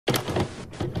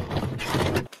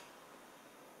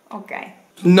Ok.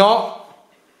 No.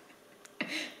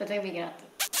 Potrei grato.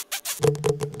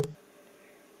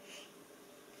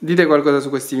 Dite qualcosa su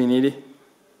questi vinili.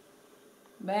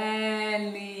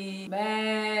 Belli,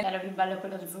 belli. Era più bello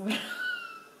quello azzurro.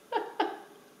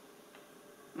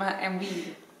 Ma è un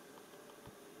video.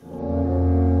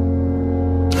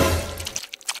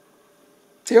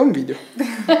 Sì, è un video.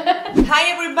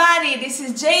 Hi everybody, this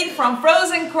is Jade from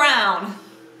Frozen Crown.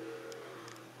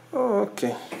 Oh,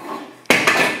 ok.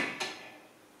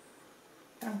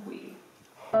 Tranquilli.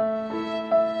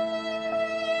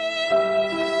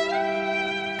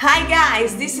 Hi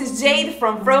guys, this is Jade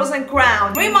from Frozen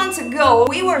Crown. 3 months ago,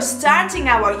 we were starting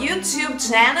our YouTube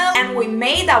channel and we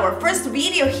made our first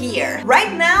video here.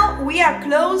 Right now, we are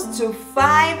close to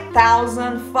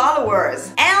 5,000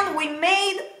 followers and we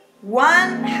made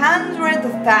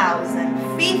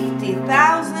 100,000,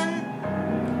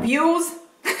 50,000 views,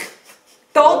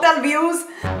 total views.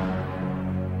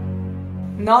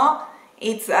 No,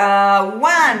 it's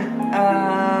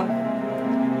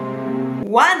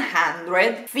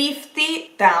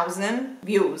 150,000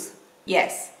 views.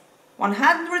 Yes,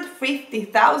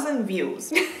 150,000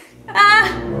 views.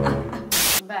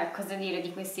 Beh, cosa dire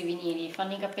di questi vinili?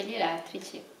 Fanno i capelli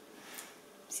elettrici.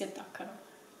 Si attaccano.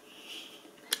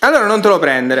 Allora non te lo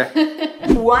prendere.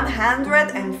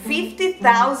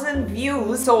 150,000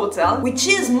 views total, which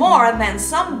is more than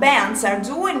some bands are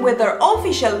doing with their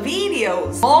official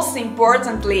videos. Most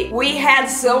importantly, we had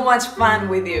so much fun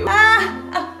with you.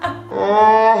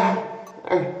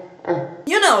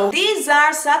 You know, these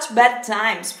are such bad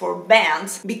times for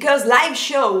bands because live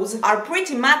shows are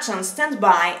pretty much on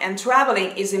standby and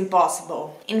traveling is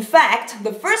impossible. In fact,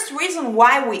 the first reason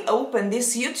why we opened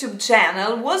this YouTube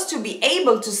channel was to be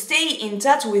able to stay in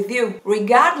touch with you,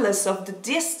 regardless of the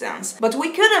distance. But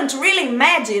we couldn't really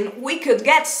imagine we could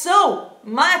get so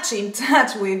much in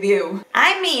touch with you.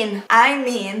 I mean.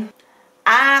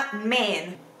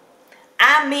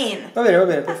 Va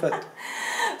bene, perfetto.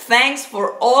 Thanks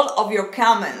for all of your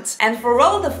comments and for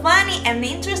all the funny and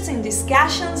interesting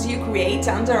discussions you create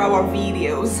under our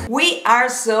videos. We are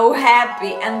so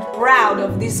happy and proud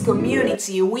of this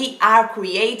community we are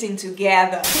creating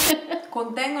together.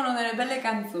 Contengono delle belle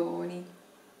canzoni.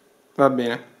 Va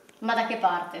bene. Ma da che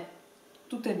parte?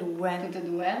 Tutte e due. Tutte e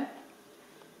due?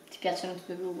 Ti piacciono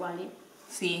tutte e due uguali?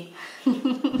 Sì.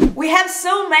 We have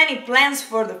so many plans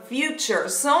for the future,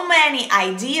 so many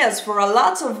ideas for a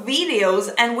lot of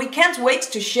videos, and we can't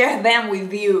wait to share them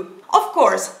with you. Of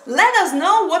course, let us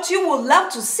know what you would love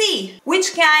to see,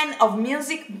 which kind of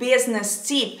music business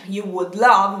tip you would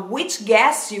love, which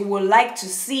guests you would like to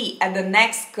see at the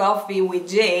next Coffee with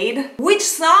Jade, which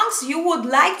songs you would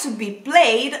like to be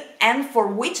played and for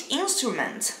which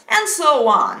instrument, and so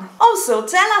on. Also,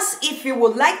 tell us if you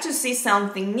would like to see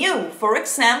something new, for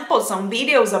example, some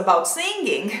videos about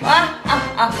singing.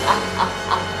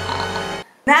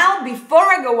 Now, before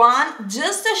I go on,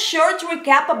 just a short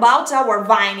recap about our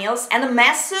vinyls and a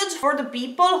message for the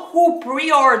people who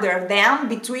pre-ordered them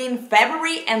between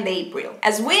February and April.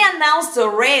 As we announced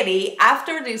already,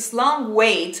 after this long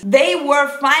wait, they were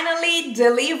finally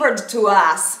delivered to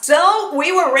us. So,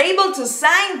 we were able to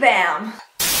sign them.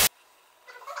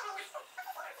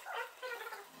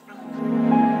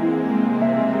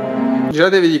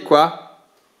 Giratevi di qua.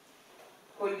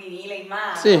 Col vinile in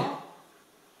mano? Sì.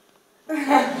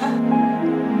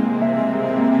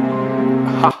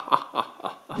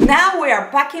 Now we are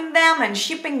packing them and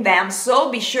shipping them, so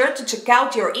be sure to check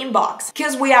out your inbox,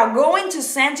 because we are going to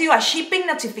send you a shipping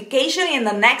notification in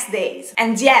the next days.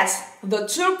 And yes, the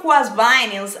turquoise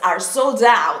vinyls are sold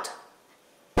out.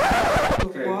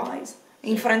 Turquoise?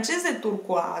 In francese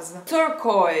turquoise.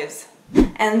 Turquoise.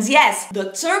 And yes,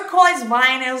 the turquoise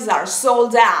vinyls are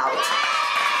sold out.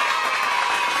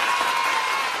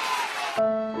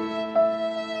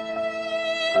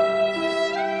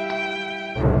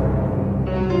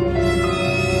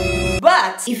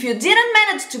 But if you didn't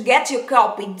manage to get your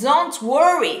copy, don't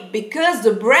worry, because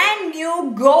the brand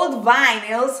new gold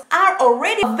vinyls are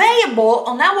already available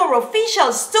on our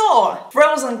official store,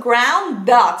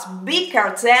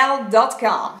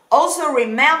 frozencrown.bigcartel.com. Also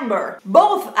remember,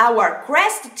 both our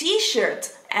Crest t-shirt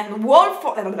and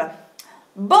Warforged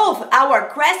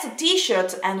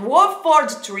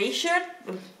t-shirt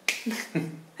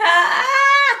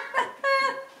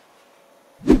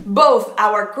Both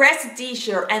our Crest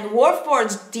t-shirt and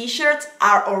Warforged t-shirt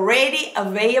are already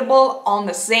available on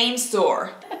the same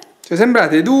store. Cioè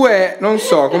sembrate due, non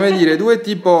so, come dire, due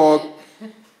tipo,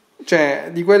 cioè,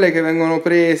 di quelle che vengono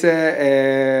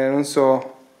prese, non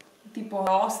so. Tipo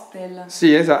hostel.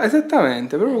 Sì,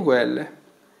 esattamente, proprio quelle.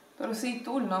 Però sei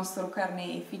tu il nostro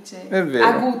carnefice. È vero.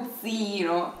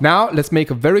 Aguzzino. Now let's make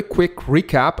a very quick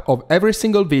recap of every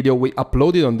single video we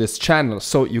uploaded on this channel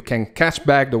so you can catch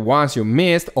back the ones you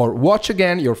missed or watch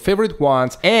again your favorite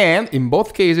ones, and in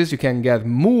both cases you can get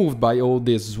moved by all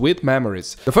these sweet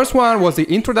memories. The first one was the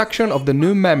introduction of the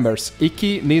new members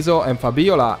Iki, Niso and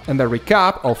Fabiola and a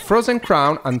recap of Frozen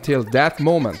Crown until that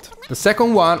moment. The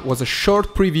second one was a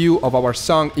short preview of our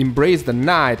song Embrace the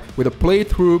Night with a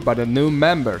playthrough by the new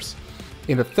members.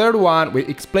 In the third one, we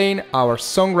explain our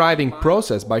songwriting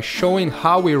process by showing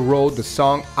how we wrote the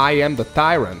song I Am the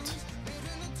Tyrant.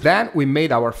 Then we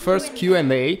made our first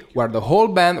Q&A where the whole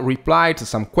band replied to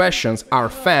some questions our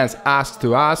fans asked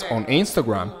to us on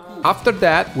Instagram. After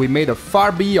that, we made a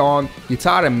far beyond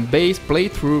guitar and bass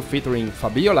playthrough featuring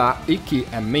Fabiola, Iki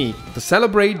and me. To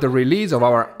celebrate the release of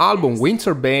our album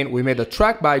Winterbane, we made a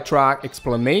track-by-track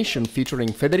explanation featuring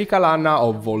Federica Lanna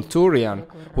of Volturian,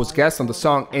 who's guest on the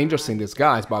song Angels in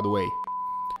Disguise, by the way.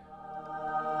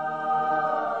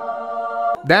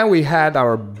 Then we had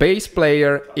our bass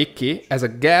player Iki as a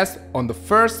guest on the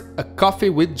first A Coffee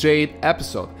with Jade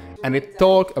episode, and it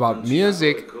talked about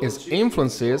music, its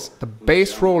influences, the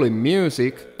bass role in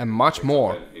music, and much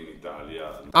more.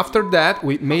 After that,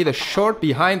 we made a short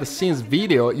behind-the-scenes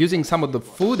video using some of the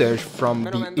footage from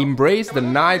the Embrace the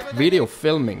Night video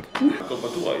filming.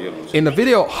 In the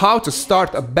video How to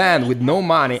Start a Band with No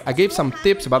Money, I gave some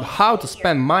tips about how to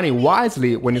spend money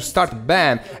wisely when you start a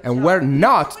band and where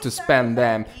not to spend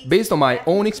them, based on my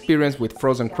own experience with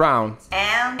Frozen Crown.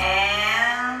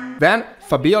 Then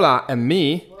Fabiola and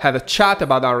me had a chat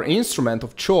about our instrument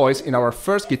of choice in our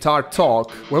first guitar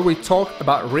talk, where we talked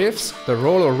about riffs, the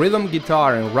role of rhythm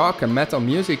guitar in rock and metal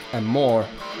music, and more.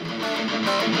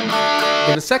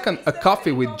 In the second A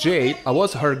Coffee with Jade, I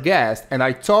was her guest and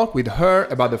I talked with her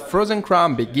about the Frozen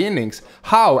Crown beginnings,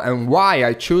 how and why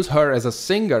I chose her as a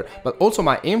singer, but also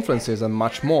my influences and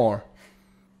much more.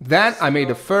 Then I made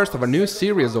the first of a new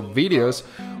series of videos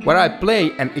where I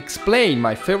play and explain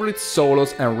my favorite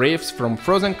solos and riffs from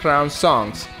Frozen Crown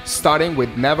songs, starting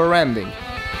with Never Ending.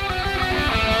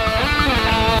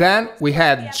 Then we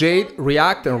had Jade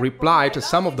react and reply to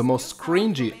some of the most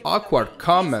cringy, awkward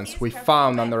comments we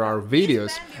found under our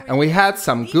videos, and we had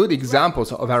some good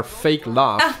examples of her fake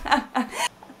laugh.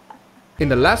 In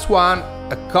the last one,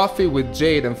 A Coffee with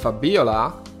Jade and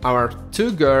Fabiola, our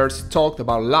two girls talked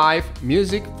about life,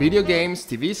 music, video games,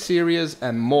 TV series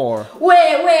and more.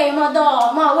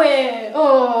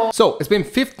 So, it's been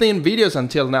 15 videos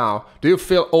until now. Do you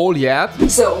feel old yet?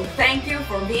 So, thank you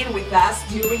for being with us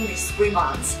during these 3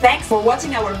 months. Thanks for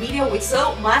watching our video with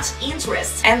so much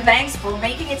interest. And thanks for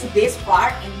making it to this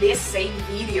part in this same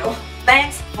video.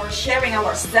 Thanks for sharing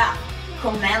our stuff,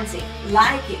 commenting,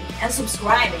 liking and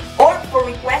subscribing, or for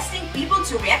requesting people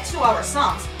to react to our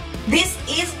songs. This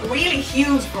is really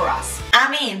huge for us. I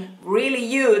mean, really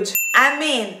huge. I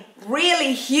mean,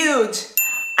 really huge.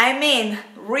 I mean,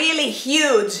 really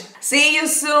huge. See you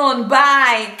soon.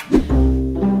 Bye.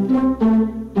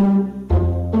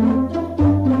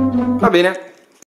 Va bene.